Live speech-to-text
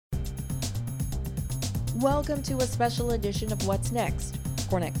Welcome to a special edition of What's Next,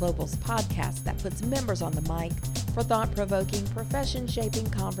 CoreNet Global's podcast that puts members on the mic for thought-provoking, profession-shaping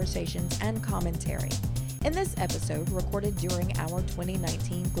conversations and commentary. In this episode, recorded during our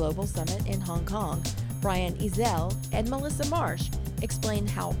 2019 Global Summit in Hong Kong, Brian Ezzell and Melissa Marsh explain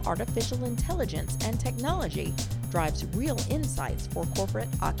how artificial intelligence and technology drives real insights for corporate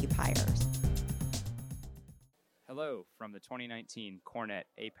occupiers. Hello from the 2019 CoreNet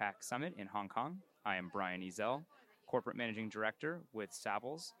APAC Summit in Hong Kong. I am Brian Ezzell, Corporate Managing Director with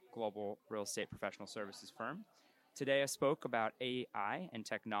Savills, global real estate professional services firm. Today I spoke about AI and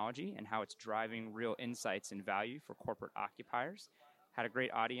technology and how it's driving real insights and value for corporate occupiers. Had a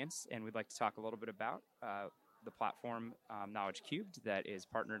great audience, and we'd like to talk a little bit about the platform Knowledge Cubed that is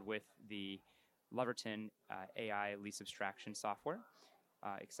partnered with the Leverton AI lease abstraction software.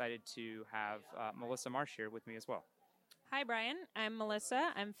 Excited to have Melissa Marsh here with me as well. Hi, Brian. I'm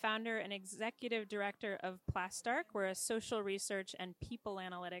Melissa. I'm founder and executive director of Plastark. We're a social research and people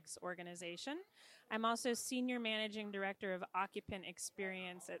analytics organization. I'm also senior managing director of Occupant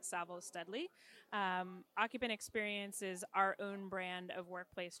Experience at Savills Studley. Occupant Experience is our own brand of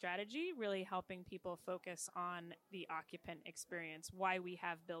workplace strategy, really helping people focus on the occupant experience, why we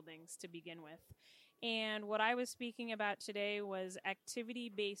have buildings to begin with. And what I was speaking about today was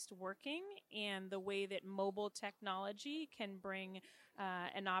activity-based working and the way that mobile technology can bring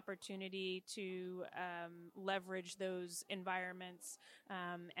an opportunity to leverage those environments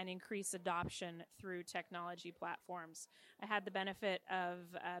and increase adoption through technology platforms. I had the benefit of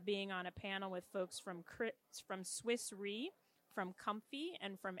being on a panel with folks from Swiss Re, from Comfy,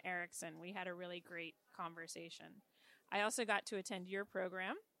 and from Ericsson. We had a really great conversation. I also got to attend your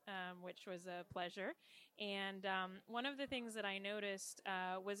program, which was a pleasure. And one of the things that I noticed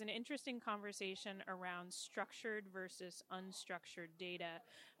was an interesting conversation around structured versus unstructured data.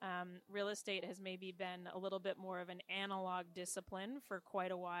 Real estate has maybe been a little bit more of an analog discipline for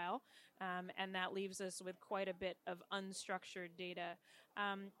quite a while, and that leaves us with quite a bit of unstructured data.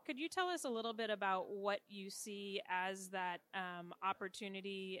 Could you tell us a little bit about what you see as that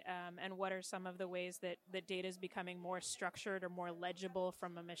opportunity, and what are some of the ways that the data is becoming more structured or more legible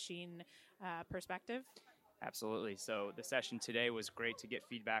from a machine perspective? Absolutely. So the session today was great to get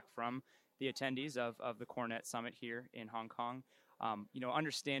feedback from the attendees of the CoreNet Summit here in Hong Kong.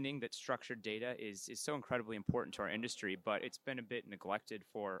 Understanding that structured data is so incredibly important to our industry, but it's been a bit neglected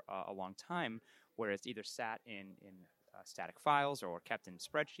for a long time, where it's either sat in static files or kept in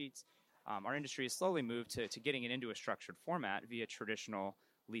spreadsheets. Our industry has slowly moved to getting it into a structured format via traditional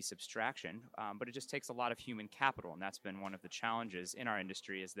lease abstraction, but it just takes a lot of human capital, and that's been one of the challenges in our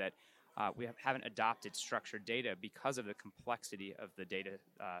industry, is that we haven't adopted structured data because of the complexity of the data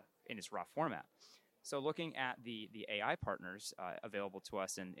in its raw format. So looking at the AI partners available to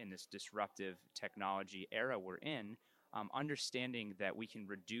us in this disruptive technology era we're in, understanding that we can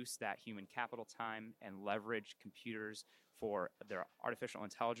reduce that human capital time and leverage computers for their artificial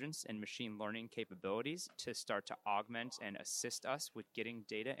intelligence and machine learning capabilities to start to augment and assist us with getting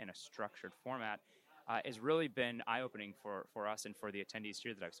data in a structured format has really been eye-opening for us and for the attendees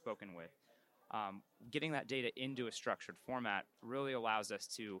here that I've spoken with. Getting that data into a structured format really allows us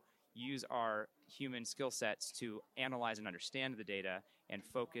to use our human skill sets to analyze and understand the data and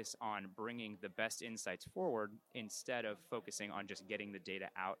focus on bringing the best insights forward instead of focusing on just getting the data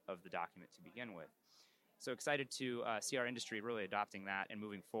out of the document to begin with. So excited to see our industry really adopting that and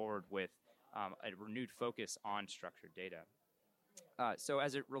moving forward with a renewed focus on structured data. So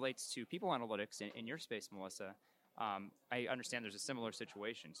as it relates to people analytics in your space, Melissa, I understand there's a similar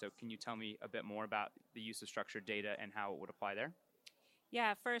situation. So can you tell me a bit more about the use of structured data and how it would apply there?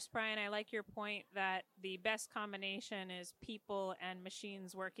 Yeah, first, Brian, I like your point that the best combination is people and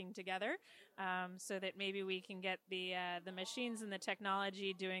machines working together, so that maybe we can get the machines and the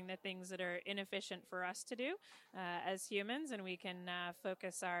technology doing the things that are inefficient for us to do as humans, and we can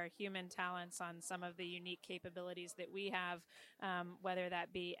focus our human talents on some of the unique capabilities that we have, whether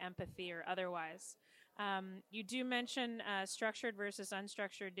that be empathy or otherwise. You do mention structured versus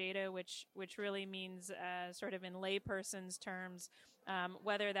unstructured data, which really means sort of in layperson's terms,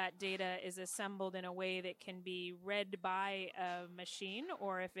 whether that data is assembled in a way that can be read by a machine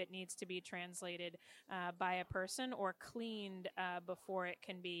or if it needs to be translated by a person or cleaned before it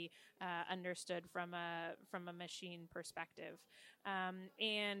can be understood from a machine perspective.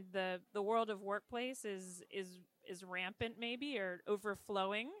 And the world of workplace is rampant maybe or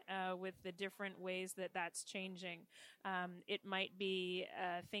overflowing with the different ways that that's changing. It might be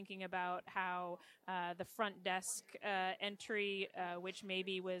thinking about how the front desk entry, which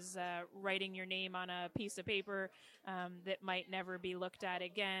maybe was writing your name on a piece of paper that might never be looked at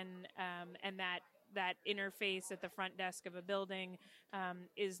again, and that that interface at the front desk of a building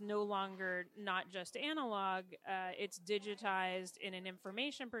is no longer not just analog, it's digitized in an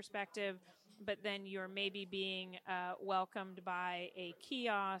information perspective, but then you're maybe being welcomed by a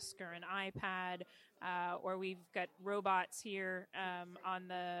kiosk or an iPad, or we've got robots here on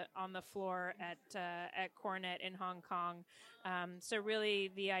the floor at CoreNet in Hong Kong. So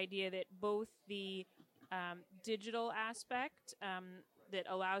really, the idea that both the digital aspect that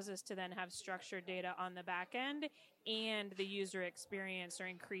allows us to then have structured data on the back end and the user experience are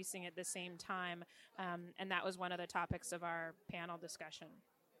increasing at the same time. And that was one of the topics of our panel discussion.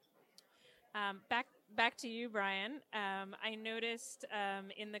 Back to you, Brian. I noticed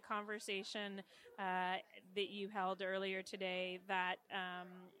in the conversation that you held earlier today that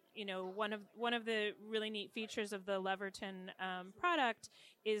one of the really neat features of the Leverton product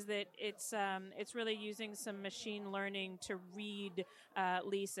is that it's really using some machine learning to read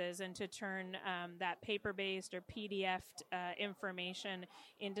leases and to turn that paper-based or PDF'd information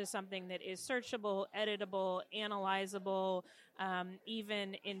into something that is searchable, editable, analyzable,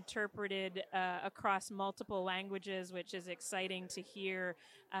 even interpreted across multiple languages, which is exciting to hear.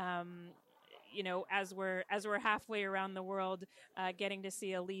 As we're halfway around the world, getting to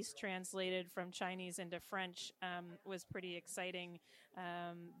see a lease translated from Chinese into French was pretty exciting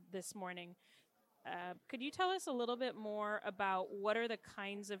this morning. Could you tell us a little bit more about what are the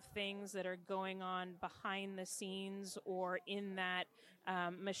kinds of things that are going on behind the scenes or in that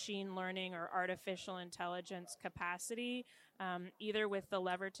machine learning or artificial intelligence capacity, either with the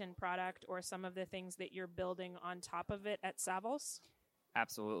Leverton product or some of the things that you're building on top of it at Savills?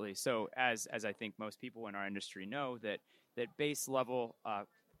 Absolutely. So as I think most people in our industry know, that base level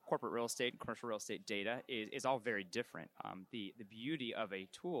corporate real estate and commercial real estate data is all very different. The beauty of a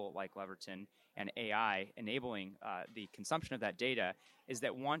tool like Leverton and AI enabling the consumption of that data is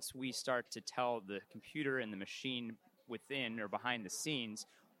that once we start to tell the computer and the machine within or behind the scenes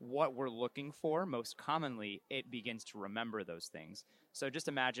what we're looking for, most commonly, it begins to remember those things. So just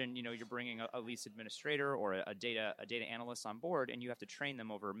imagine, you're bringing a lease administrator or a data analyst on board, and you have to train them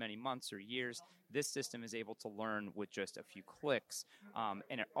over many months or years. This system is able to learn with just a few clicks,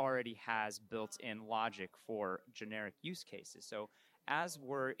 and it already has built-in logic for generic use cases. So as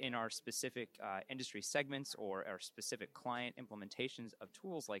we're in our specific industry segments or our specific client implementations of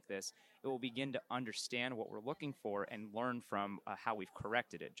tools like this, it will begin to understand what we're looking for and learn from how we've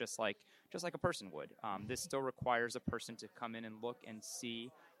corrected it, just like a person would. This still requires a person to come in and look and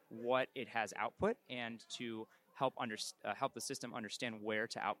see what it has output and to help the system understand where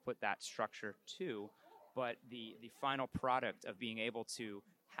to output that structure to. But the final product of being able to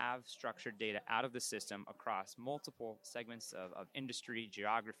have structured data out of the system across multiple segments of industry,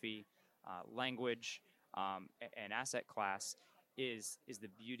 geography, language, and asset class is the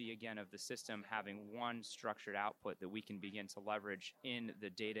beauty, again, of the system having one structured output that we can begin to leverage in the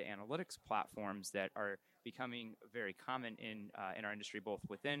data analytics platforms that are becoming very common in our industry, both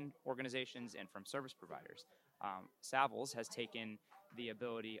within organizations and from service providers. Savills has taken the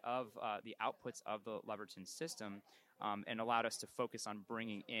ability of the outputs of the Leverton system and allowed us to focus on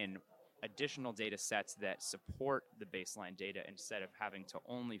bringing in additional data sets that support the baseline data instead of having to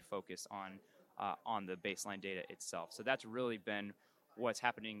only focus on the baseline data itself. So that's really been what's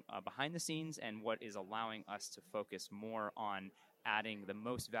happening behind the scenes and what is allowing us to focus more on adding the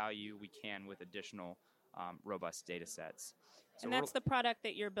most value we can with additional robust data sets. So and that's the product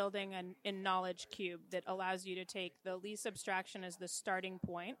that you're building in Knowledge Cube that allows you to take the lease abstraction as the starting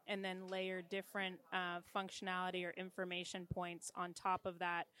point and then layer different functionality or information points on top of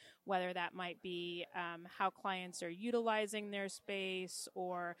that, whether that might be how clients are utilizing their space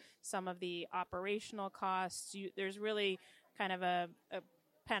or some of the operational costs. There's really kind of a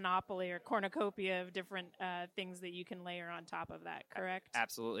panoply or cornucopia of different things that you can layer on top of that, correct?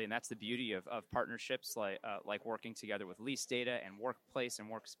 Absolutely, and that's the beauty of partnerships like working together with lease data and workplace and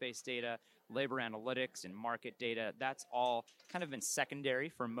workspace data, labor analytics and market data. That's all kind of been secondary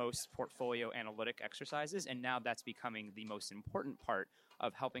for most portfolio analytic exercises, and now that's becoming the most important part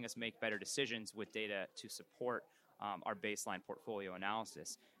of helping us make better decisions with data to support our baseline portfolio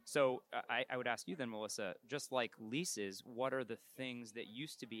analysis. So I would ask you then, Melissa, just like leases, what are the things that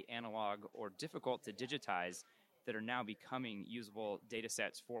used to be analog or difficult to digitize that are now becoming usable data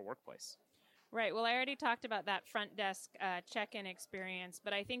sets for workplace? Right. Well, I already talked about that front desk check-in experience,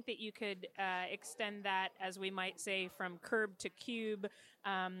 but I think that you could extend that, as we might say, from curb to cube,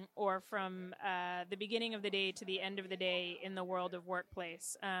 or from the beginning of the day to the end of the day in the world of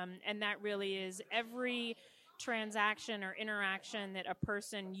workplace. And that really is every transaction or interaction that a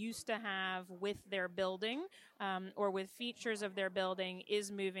person used to have with their building or with features of their building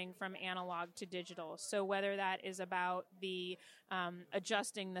is moving from analog to digital. So whether that is about the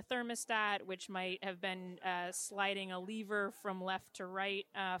adjusting the thermostat, which might have been sliding a lever from left to right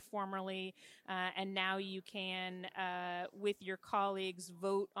formerly, and now you can, with your colleagues,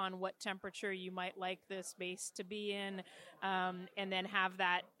 vote on what temperature you might like the space to be in, and then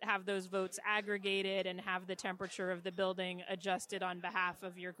have those votes aggregated and have the temperature of the building adjusted on behalf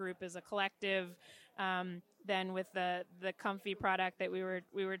of your group as a collective. Then with the Comfy product that we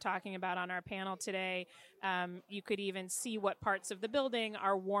were talking about on our panel today, you could even see what parts of the building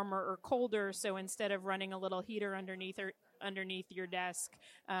are warmer or colder. So instead of running a little heater underneath your desk,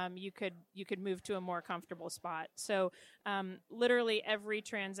 you could move to a more comfortable spot. So literally every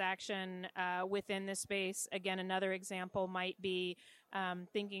transaction within the space. Again, another example might be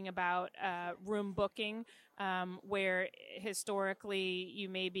thinking about room booking, where historically you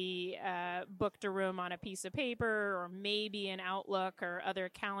maybe booked a room on a piece of paper or maybe an Outlook or other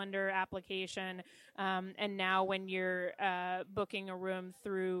calendar application. And now when you're booking a room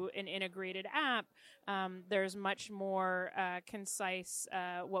through an integrated app, there's much more concise,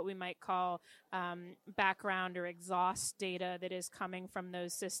 what we might call background or exhaust data that is coming from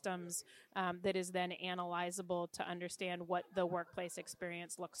those systems that is then analyzable to understand what the workplace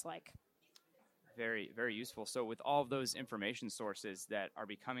experience looks like. Very, very useful. So with all of those information sources that are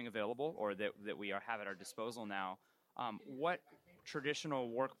becoming available or that we have at our disposal now, what traditional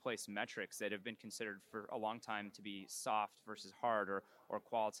workplace metrics that have been considered for a long time to be soft versus hard or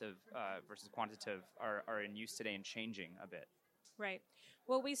qualitative versus quantitative are in use today and changing a bit? Right.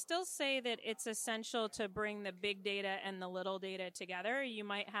 Well, we still say that it's essential to bring the big data and the little data together. You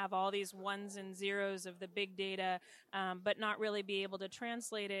might have all these ones and zeros of the big data, but not really be able to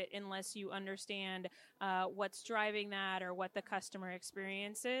translate it unless you understand what's driving that or what the customer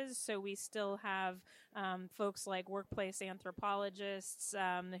experience is. So we still have folks like workplace anthropologists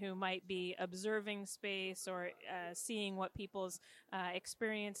who might be observing space or seeing what people's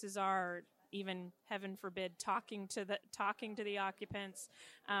experiences are, or even, heaven forbid, talking to the occupants.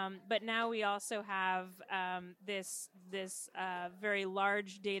 But now we also have this very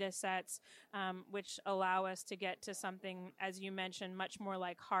large data sets, which allow us to get to something, as you mentioned, much more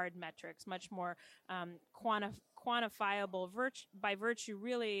like hard metrics, much more quantifiable by virtue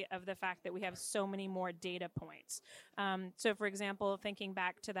really of the fact that we have so many more data points. So for example, thinking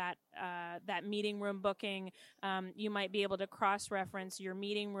back to that meeting room booking, you might be able to cross-reference your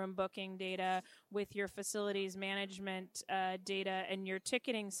meeting room booking data with your facilities management data and your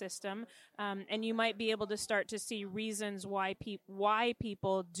ticketing system, and you might be able to start to see reasons why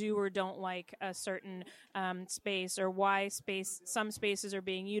people do or don't like a certain space, or why some spaces are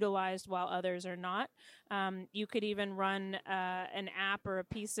being utilized while others are not. You could even run an app or a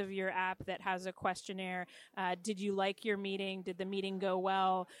piece of your app that has a questionnaire. Did you like your meeting? Did the meeting go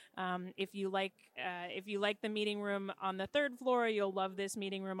well? If you like the meeting room on the 3rd floor, you'll love this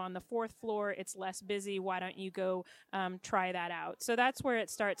meeting room on the 4th floor. It's less busy. Why don't you go try that out? So that's where it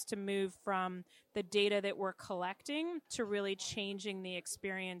starts to move from the data that we're collecting to really changing the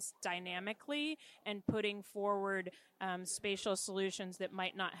experience dynamically and putting forward spatial solutions that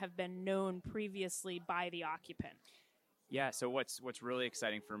might not have been known previously by the occupant. Yeah, so what's really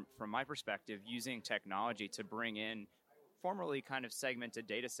exciting from my perspective, using technology to bring in formerly kind of segmented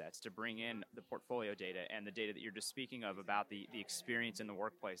data sets, to bring in the portfolio data and the data that you're just speaking of about the experience in the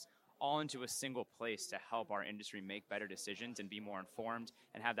workplace, all into a single place to help our industry make better decisions and be more informed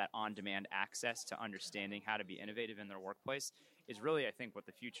and have that on-demand access to understanding how to be innovative in their workplace is really, I think, what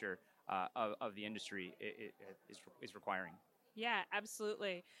the future of the industry is requiring. Yeah,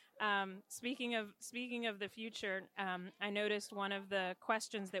 absolutely. Speaking of the future, I noticed one of the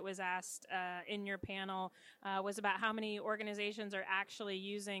questions that was asked in your panel was about how many organizations are actually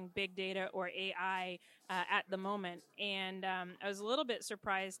using big data or AI at the moment. And I was a little bit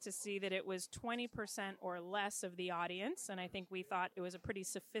surprised to see that it was 20% or less of the audience. And I think we thought it was a pretty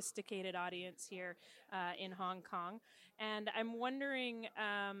sophisticated audience here in Hong Kong. And I'm wondering,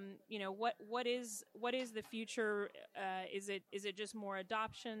 what is the future? Is it just more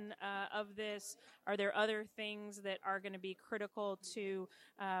adoption of this? Are there other things that are going to be critical to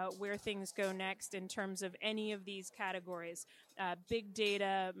where things go next in terms of any of these categories? Big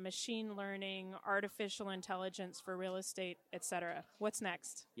data, machine learning, artificial intelligence for real estate, et cetera. What's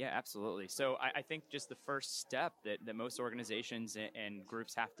next? Yeah, absolutely. So I think just the first step that most organizations and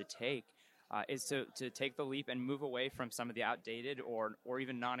groups have to take is to take the leap and move away from some of the outdated or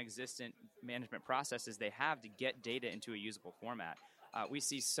even non-existent management processes they have to get data into a usable format. We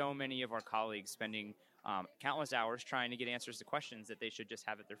see so many of our colleagues spending countless hours trying to get answers to questions that they should just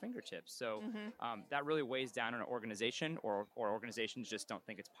have at their fingertips. So that really weighs down on an organization, or organizations just don't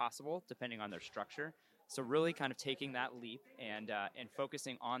think it's possible, depending on their structure. So really kind of taking that leap and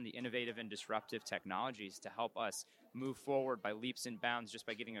focusing on the innovative and disruptive technologies to help us move forward by leaps and bounds, just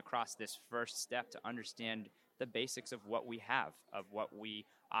by getting across this first step to understand the basics of what we have, of what we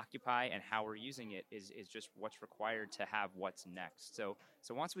occupy, and how we're using it is just what's required to have what's next. So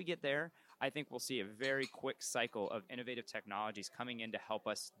once we get there, I think we'll see a very quick cycle of innovative technologies coming in to help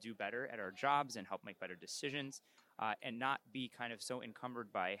us do better at our jobs and help make better decisions, and not be kind of so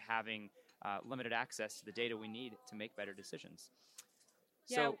encumbered by having limited access to the data we need to make better decisions.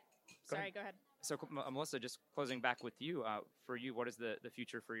 Yeah. Go ahead. So Melissa, just closing back with you, for you, what is the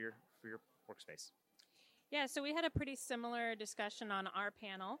future for your workspace? Yeah, so we had a pretty similar discussion on our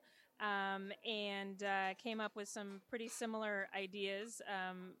panel, and came up with some pretty similar ideas,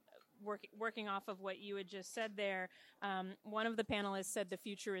 working off of what you had just said there. One of the panelists said the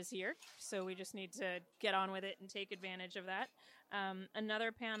future is here, so we just need to get on with it and take advantage of that.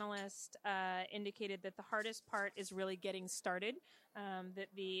 Another panelist indicated that the hardest part is really getting started, that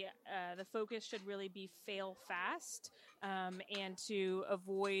the focus should really be fail fast, and to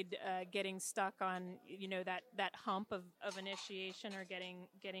avoid getting stuck on that hump of initiation or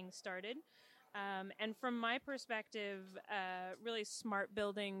getting started. And from my perspective, really smart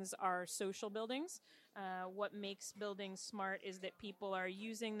buildings are social buildings. What makes buildings smart is that people are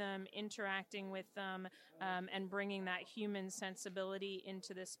using them, interacting with them, and bringing that human sensibility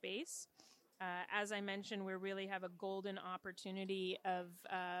into the space. As I mentioned, we really have a golden opportunity of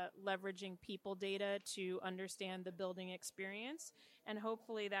leveraging people data to understand the building experience. And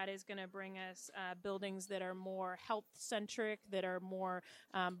hopefully that is going to bring us buildings that are more health-centric, that are more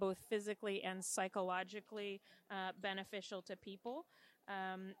both physically and psychologically beneficial to people.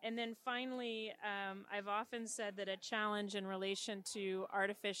 And then finally, I've often said that a challenge in relation to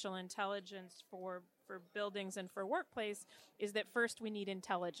artificial intelligence for buildings and for workplace is that first we need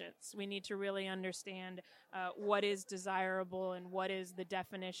intelligence. We need to really understand what is desirable and what is the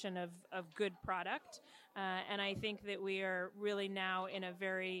definition of good product. And I think that we are really now in a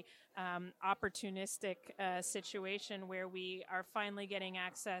very opportunistic situation where we are finally getting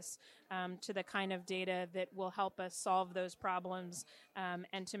access to the kind of data that will help us solve those problems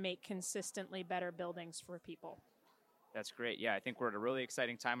and to make consistently better buildings for people. That's great. Yeah, I think we're at a really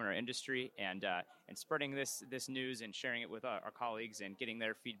exciting time in our industry, and spreading this news and sharing it with our colleagues and getting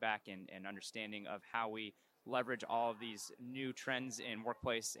their feedback and understanding of how we leverage all of these new trends in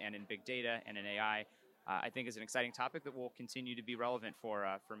workplace and in big data and in AI, I think is an exciting topic that will continue to be relevant for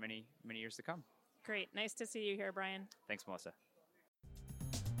many, many years to come. Great. Nice to see you here, Brian. Thanks, Melissa.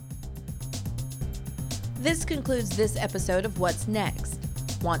 This concludes this episode of What's Next.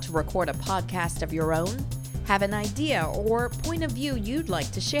 Want to record a podcast of your own? Have an idea or point of view you'd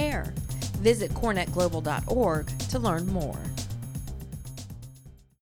like to share? Visit CoreNetGlobal.org to learn more.